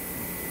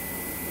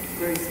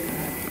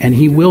 And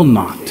he will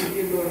not.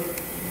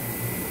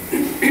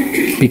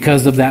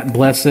 Because of that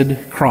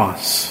blessed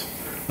cross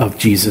of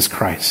Jesus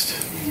Christ.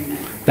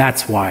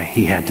 That's why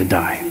he had to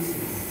die.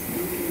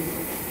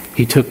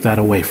 He took that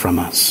away from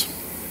us.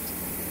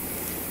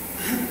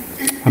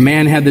 A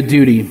man had the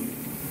duty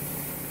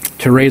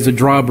to raise a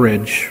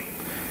drawbridge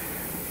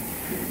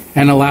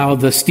and allow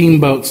the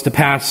steamboats to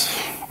pass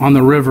on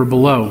the river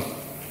below.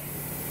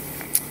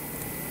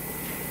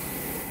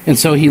 And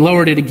so he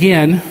lowered it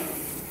again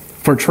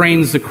for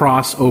trains to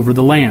cross over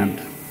the land.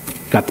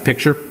 Got the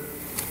picture?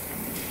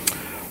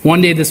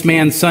 One day this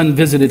man's son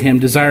visited him,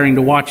 desiring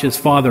to watch his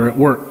father at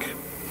work.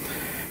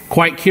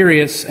 Quite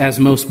curious, as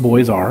most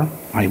boys are,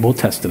 I will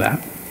attest to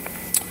that.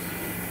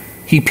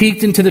 He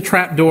peeked into the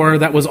trapdoor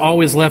that was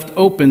always left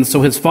open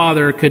so his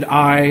father could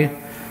eye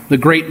the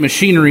great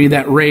machinery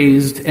that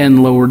raised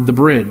and lowered the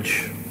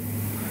bridge.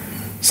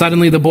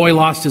 Suddenly the boy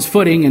lost his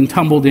footing and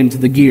tumbled into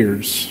the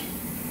gears.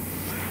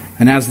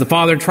 And as the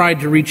father tried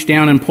to reach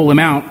down and pull him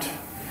out,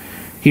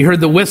 he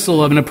heard the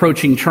whistle of an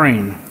approaching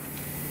train.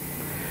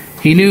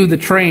 He knew the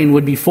train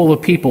would be full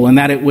of people and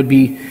that it would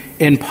be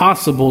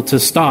impossible to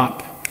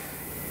stop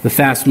the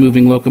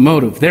fast-moving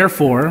locomotive.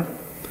 Therefore,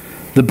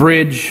 the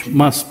bridge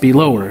must be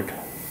lowered.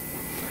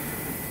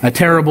 A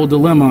terrible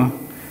dilemma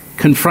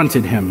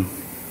confronted him.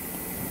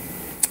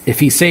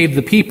 If he saved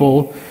the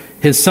people,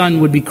 his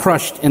son would be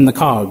crushed in the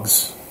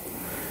cogs.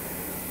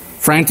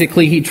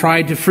 Frantically, he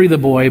tried to free the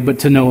boy, but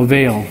to no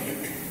avail.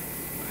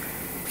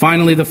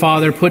 Finally, the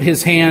father put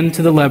his hand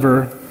to the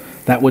lever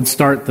that would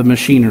start the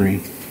machinery.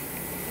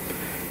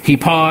 He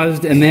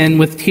paused, and then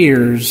with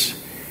tears,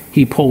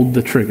 he pulled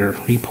the trigger.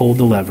 He pulled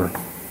the lever.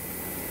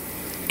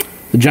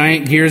 The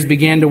giant gears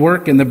began to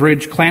work, and the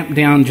bridge clamped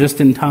down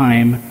just in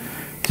time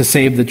to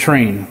save the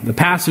train. The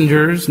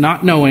passengers,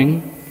 not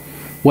knowing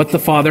what the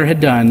father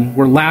had done,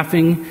 were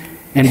laughing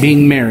and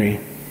being merry.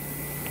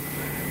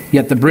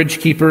 Yet the bridge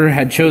keeper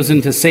had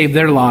chosen to save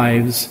their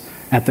lives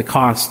at the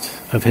cost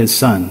of his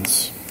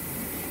sons.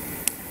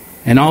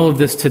 In all of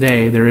this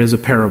today, there is a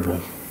parable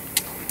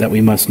that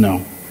we must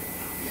know.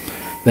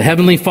 The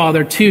Heavenly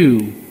Father,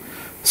 too,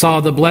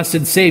 saw the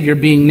blessed Savior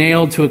being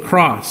nailed to a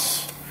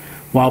cross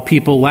while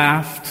people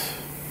laughed,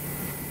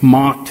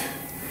 mocked,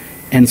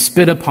 and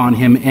spit upon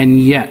him, and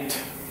yet,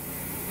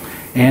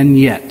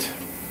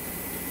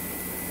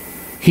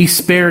 he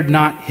spared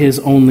not his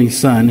only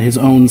son, his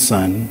own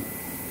son,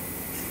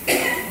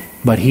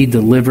 but he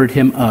delivered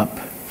him up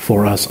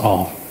for us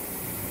all.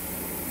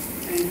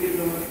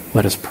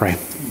 Let us pray.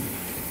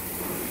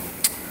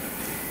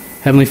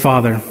 Heavenly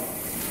Father,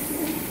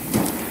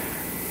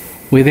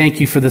 we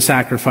thank you for the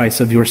sacrifice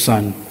of your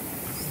Son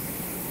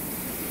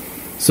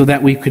so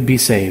that we could be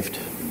saved.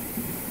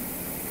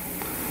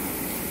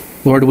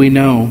 Lord, we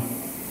know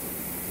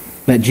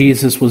that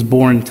Jesus was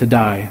born to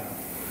die.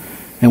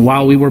 And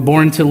while we were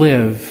born to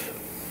live,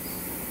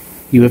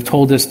 you have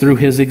told us through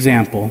his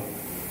example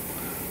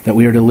that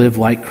we are to live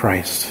like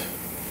Christ.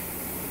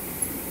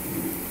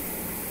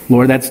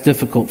 Lord, that's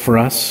difficult for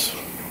us.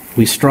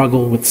 We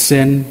struggle with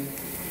sin.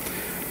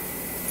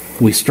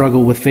 We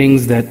struggle with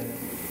things that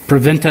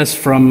prevent us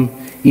from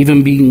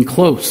even being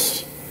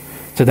close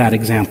to that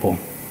example.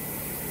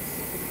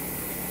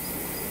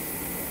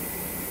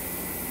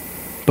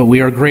 But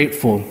we are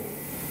grateful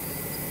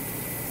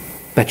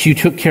that you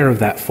took care of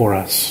that for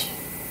us.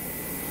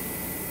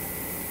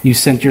 You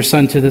sent your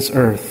Son to this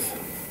earth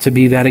to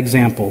be that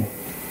example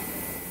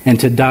and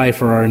to die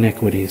for our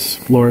iniquities.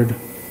 Lord,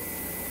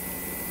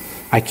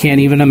 I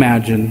can't even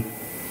imagine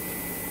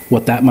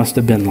what that must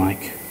have been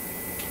like.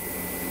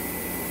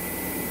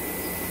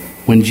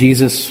 When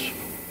Jesus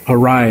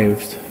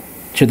arrived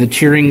to the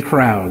cheering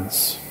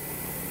crowds,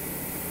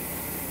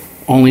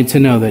 only to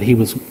know that he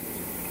was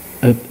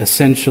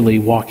essentially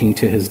walking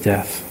to his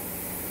death.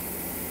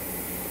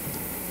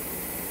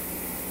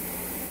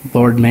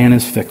 Lord, man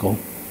is fickle,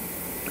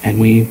 and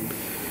we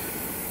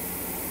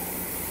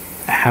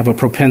have a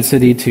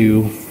propensity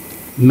to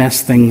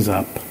mess things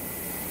up.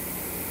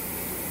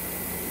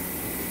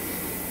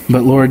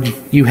 But Lord,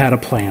 you had a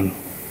plan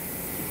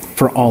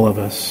for all of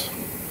us.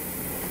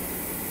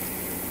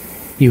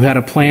 You had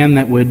a plan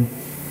that would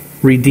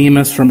redeem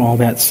us from all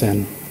that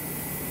sin,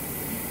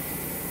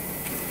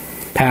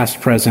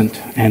 past, present,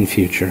 and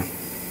future.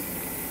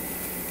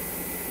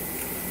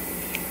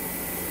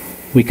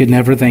 We could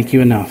never thank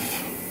you enough.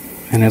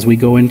 And as we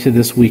go into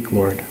this week,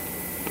 Lord,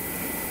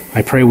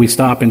 I pray we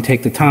stop and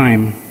take the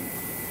time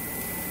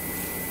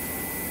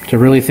to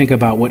really think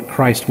about what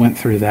Christ went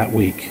through that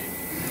week.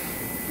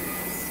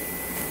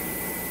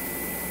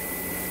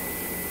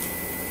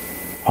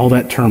 All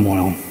that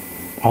turmoil,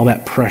 all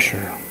that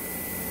pressure.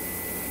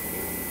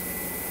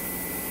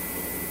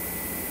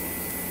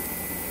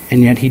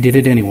 And yet he did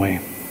it anyway.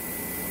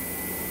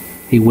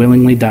 He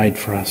willingly died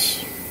for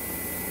us.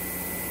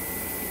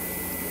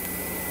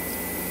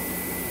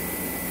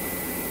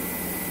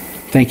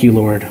 Thank you,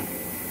 Lord,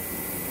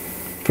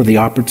 for the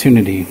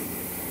opportunity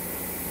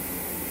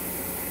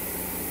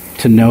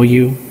to know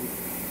you,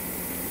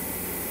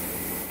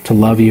 to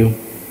love you,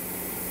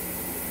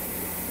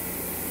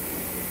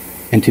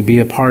 and to be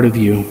a part of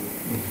you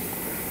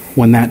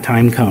when that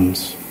time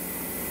comes.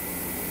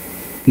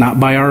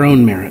 Not by our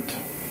own merit,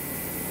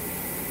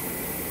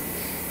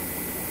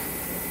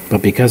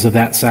 but because of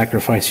that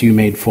sacrifice you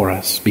made for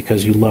us,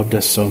 because you loved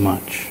us so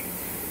much.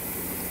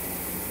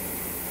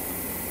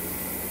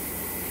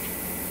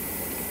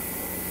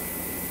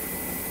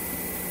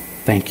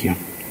 Thank you.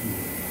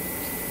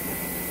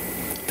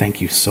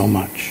 Thank you so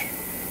much.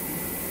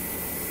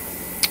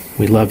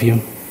 We love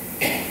you.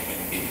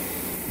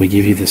 We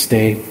give you this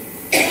day.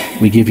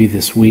 We give you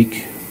this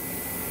week.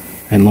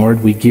 And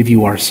Lord, we give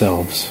you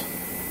ourselves.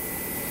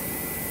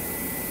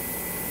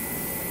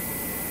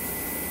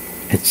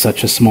 It's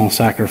such a small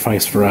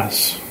sacrifice for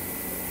us.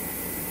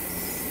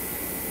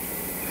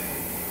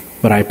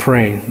 But I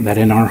pray that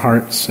in our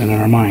hearts and in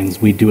our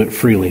minds, we do it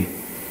freely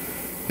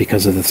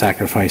because of the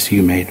sacrifice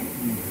you made.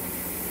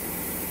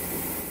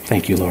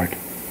 Thank you, Lord.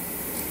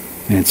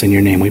 And it's in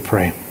your name we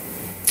pray.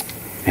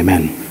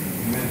 Amen.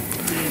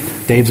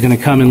 Dave's going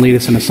to come and lead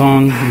us in a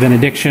song,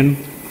 benediction.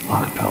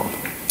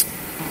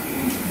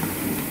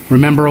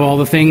 Remember all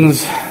the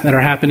things that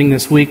are happening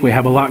this week. We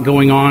have a lot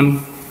going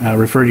on.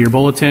 Refer to your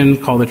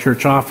bulletin, call the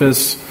church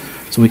office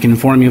so we can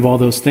inform you of all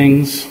those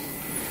things.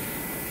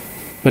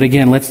 But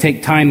again, let's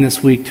take time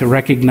this week to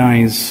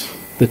recognize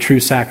the true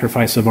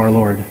sacrifice of our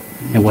Lord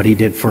and what he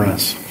did for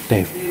us.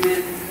 Dave.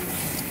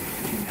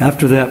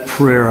 After that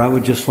prayer, I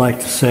would just like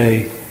to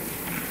say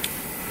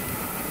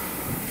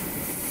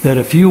that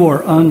if you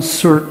are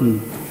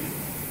uncertain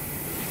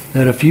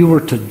that if you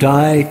were to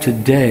die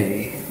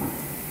today,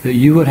 that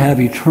you would have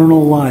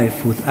eternal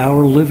life with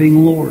our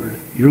living Lord.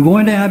 You're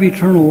going to have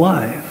eternal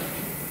life.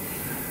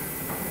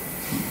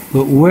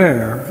 But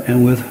where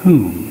and with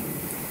whom?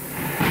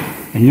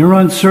 And you're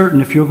uncertain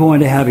if you're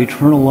going to have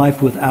eternal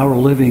life with our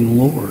living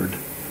Lord.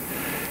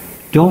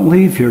 Don't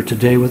leave here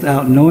today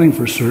without knowing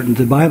for certain.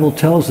 The Bible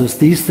tells us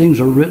these things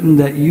are written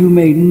that you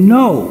may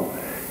know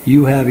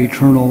you have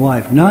eternal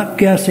life. Not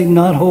guessing,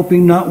 not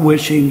hoping, not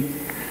wishing.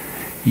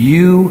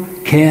 You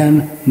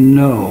can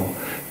know.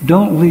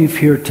 Don't leave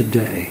here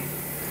today.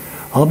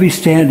 I'll be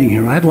standing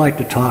here. I'd like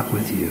to talk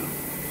with you.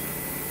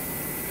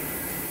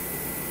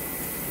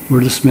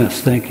 We're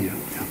dismissed. Thank you.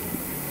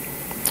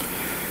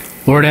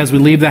 Lord, as we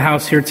leave the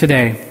house here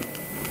today,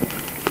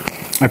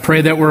 I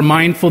pray that we're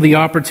mindful of the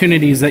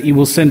opportunities that you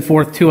will send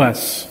forth to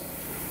us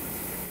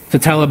to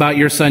tell about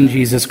your Son,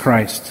 Jesus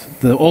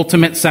Christ, the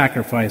ultimate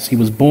sacrifice. He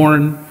was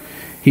born,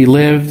 he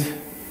lived,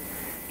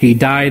 he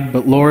died,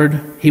 but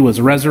Lord, he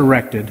was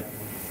resurrected.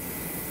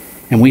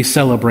 And we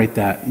celebrate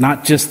that,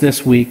 not just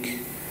this week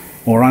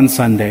or on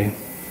Sunday.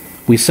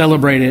 We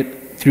celebrate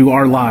it through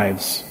our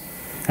lives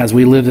as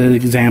we live an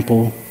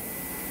example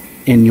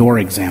in your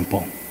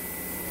example.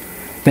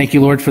 Thank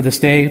you, Lord, for this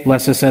day.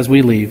 Bless us as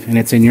we leave. And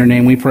it's in your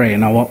name we pray.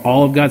 And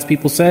all of God's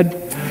people said,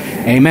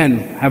 Amen.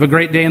 Have a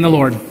great day in the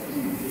Lord.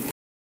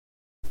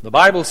 The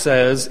Bible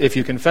says, if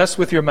you confess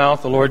with your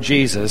mouth the Lord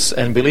Jesus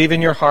and believe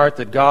in your heart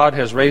that God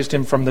has raised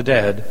him from the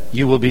dead,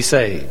 you will be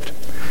saved.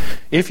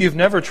 If you've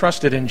never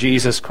trusted in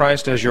Jesus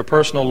Christ as your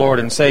personal Lord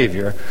and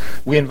Savior,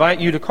 we invite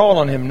you to call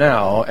on him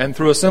now and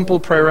through a simple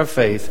prayer of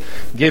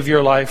faith, give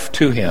your life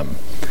to him.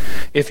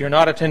 If you're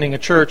not attending a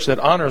church that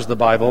honors the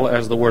Bible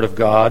as the Word of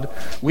God,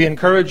 we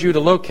encourage you to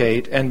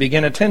locate and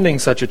begin attending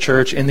such a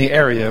church in the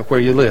area where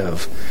you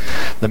live.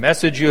 The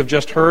message you have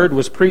just heard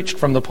was preached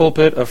from the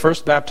pulpit of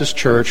First Baptist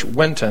Church,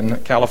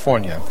 Winton,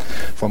 California.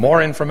 For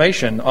more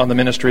information on the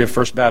ministry of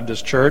First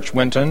Baptist Church,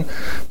 Winton,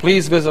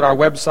 please visit our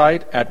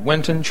website at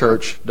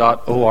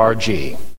wintonchurch.org.